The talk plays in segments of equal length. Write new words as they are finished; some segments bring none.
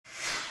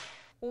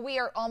Well, we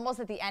are almost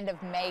at the end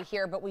of May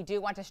here, but we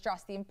do want to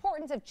stress the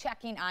importance of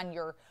checking on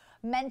your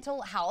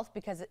mental health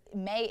because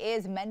May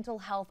is Mental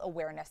Health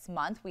Awareness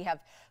Month. We have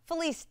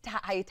Felice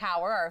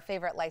Hightower, our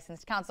favorite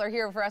licensed counselor,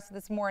 here for us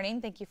this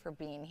morning. Thank you for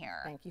being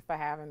here. Thank you for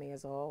having me,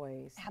 as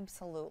always.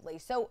 Absolutely.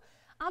 So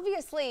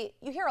obviously,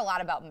 you hear a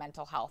lot about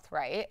mental health,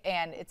 right?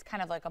 And it's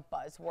kind of like a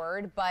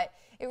buzzword, but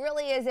it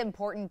really is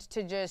important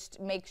to just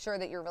make sure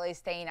that you're really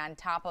staying on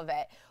top of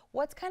it.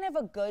 What's kind of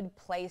a good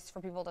place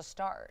for people to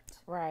start?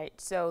 Right.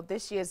 So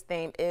this year's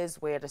theme is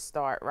where to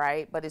start,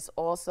 right? But it's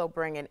also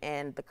bringing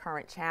in the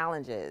current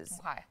challenges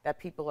that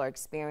people are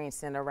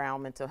experiencing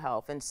around mental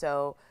health. And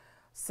so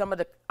some of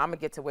the, I'm going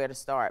to get to where to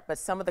start, but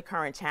some of the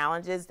current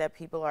challenges that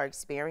people are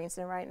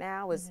experiencing right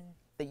now is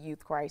the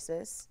youth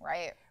crisis.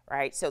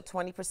 Right. So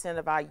 20%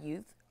 of our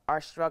youth are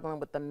struggling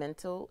with the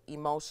mental,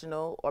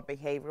 emotional, or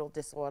behavioral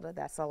disorder.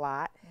 That's a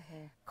lot.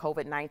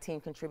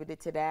 COVID-19 contributed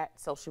to that.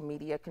 Social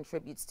media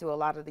contributes to a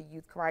lot of the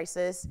youth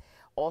crisis.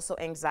 Also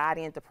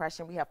anxiety and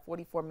depression. We have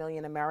 44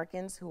 million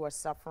Americans who are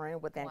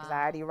suffering with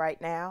anxiety right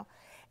now.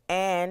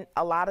 And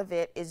a lot of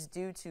it is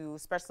due to,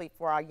 especially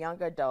for our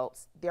younger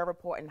adults, they're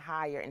reporting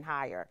higher and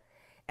higher.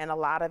 And a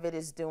lot of it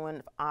is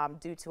due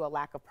to a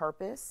lack of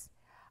purpose.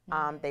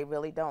 They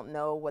really don't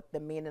know what the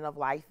meaning of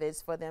life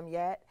is for them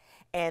yet.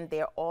 And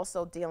they're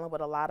also dealing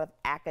with a lot of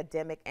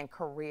academic and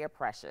career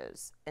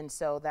pressures. And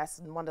so that's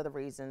one of the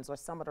reasons, or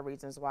some of the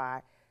reasons,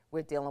 why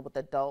we're dealing with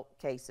adult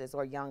cases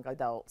or young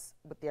adults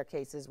with their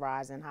cases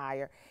rising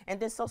higher. And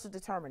then social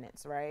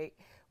determinants, right?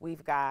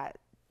 We've got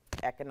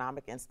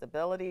economic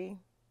instability.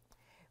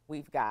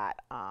 We've got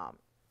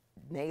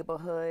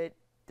neighborhood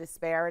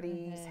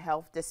disparities,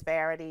 health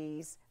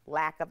disparities,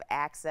 lack of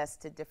access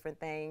to different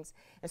things.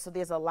 And so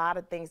there's a lot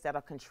of things that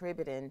are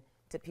contributing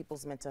to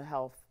people's mental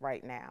health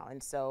right now.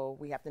 And so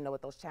we have to know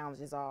what those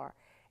challenges are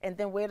and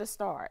then where to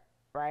start,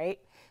 right?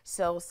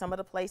 So some of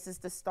the places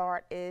to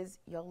start is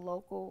your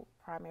local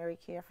primary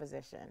care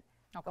physician.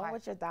 Go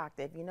with your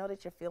doctor. If you know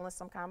that you're feeling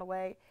some kind of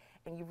way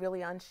and you're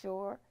really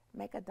unsure,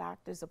 make a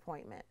doctor's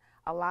appointment.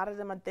 A lot of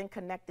them are then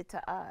connected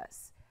to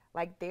us,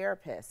 like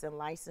therapists and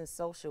licensed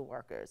social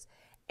workers.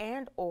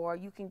 And or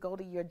you can go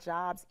to your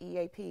job's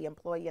EAP,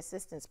 Employee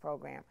Assistance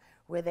Program,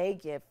 where they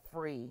give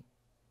free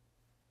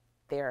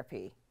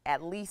therapy,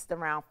 at least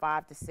around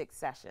 5 to 6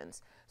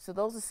 sessions. So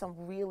those are some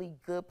really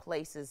good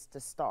places to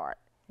start.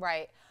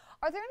 Right.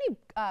 Are there any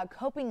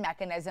coping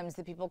mechanisms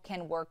that people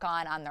can work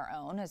on their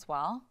own as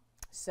well?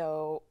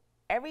 So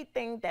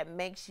everything that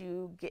makes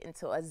you get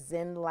into a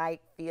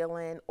zen-like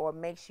feeling or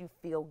makes you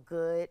feel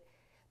good,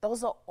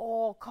 those are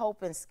all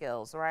coping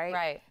skills,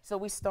 right? So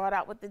we start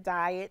out with the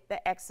diet,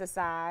 the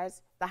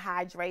exercise, the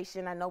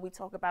hydration. I know I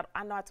talk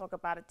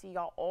about it to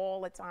y'all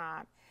all the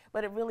time,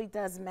 but it really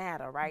does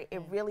matter, right?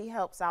 It really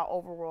helps our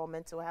overall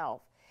mental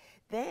health.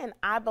 Then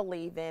I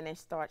believe in and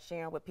start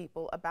sharing with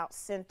people about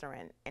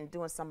centering and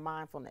doing some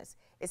mindfulness,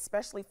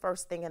 especially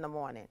first thing in the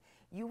morning.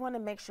 You want to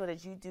make sure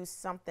that you do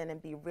something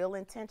and be real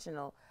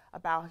intentional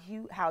about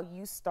how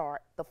you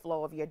start the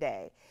flow of your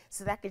day.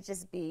 So that could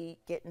just be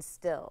getting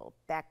still.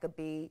 That could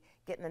be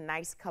getting a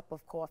nice cup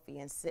of coffee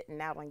and sitting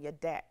out on your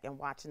deck and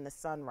watching the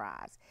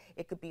sunrise.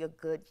 It could be a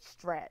good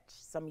stretch,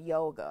 some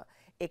yoga.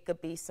 It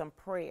could be some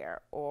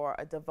prayer or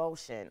a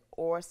devotion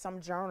or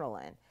some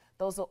journaling.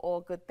 Those are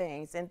all good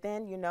things. And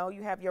then, you know,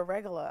 you have your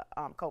regular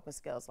coping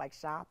skills like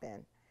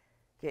shopping,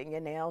 getting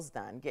your nails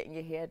done, getting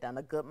your hair done,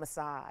 a good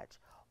massage.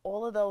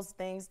 All of those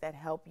things that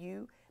help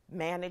you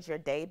manage your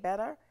day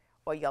better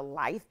or your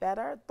life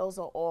better, those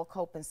are all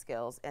coping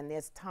skills. And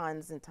there's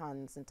tons and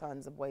tons and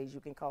tons of ways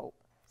you can cope.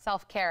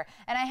 Self-care.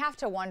 And I have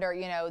to wonder,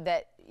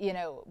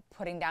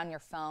 putting down your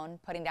phone,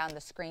 putting down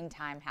the screen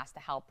time has to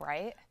help,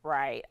 right?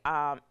 Right.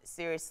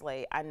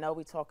 Seriously, I know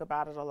we talk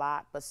about it a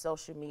lot, but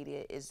social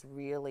media is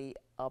really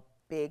a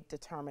big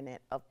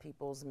determinant of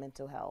people's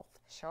mental health.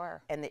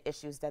 Sure. And the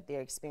issues that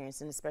they're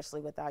experiencing,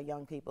 especially with our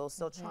young people.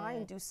 So try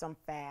and do some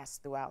fasts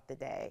throughout the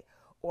day,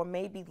 or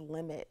maybe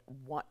limit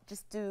one,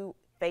 just do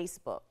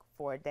Facebook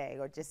for a day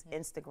or just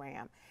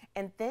Instagram,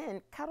 and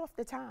then cut off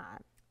the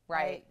time.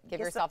 Right.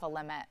 Give yourself a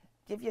limit.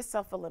 Give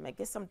yourself a limit.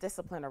 Get some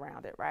discipline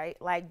around it, right?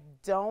 Like,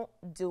 don't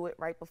do it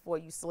right before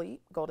you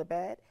sleep, go to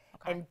bed,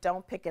 and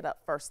don't pick it up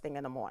first thing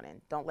in the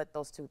morning. Don't let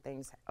those two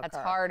things occur. That's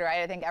hard,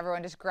 right? I think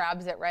everyone just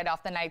grabs it right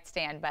off the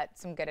nightstand, but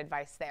some good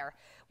advice there.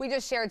 We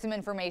just shared some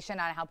information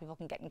on how people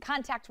can get in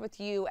contact with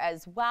you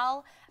as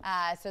well,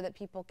 so that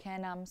people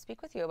can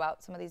speak with you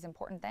about some of these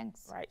important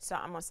things. Right. So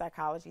I'm on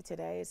Psychology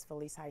Today. It's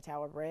Felice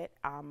Hightower Britt.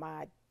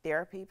 My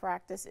therapy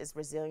practice is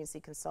Resiliency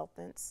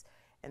Consultants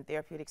and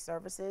Therapeutic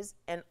Services.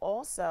 And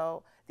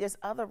also there's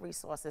other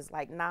resources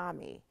like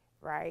NAMI,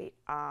 right?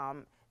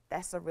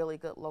 That's a really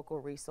good local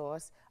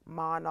resource.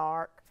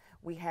 Monarch,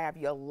 we have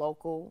your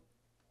local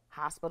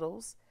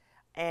hospitals.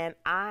 And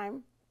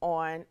I'm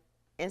on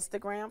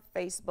Instagram,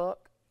 Facebook,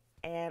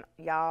 and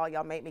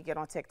y'all make me get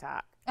on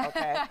TikTok,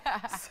 okay?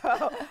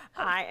 So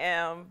I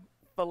am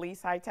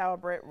Felice Hightower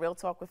Britt, Real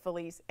Talk with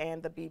Felice,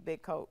 and the Be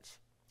Big Coach.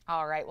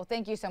 All right, well,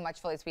 thank you so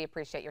much, Felice. We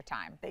appreciate your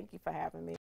time. Thank you for having me.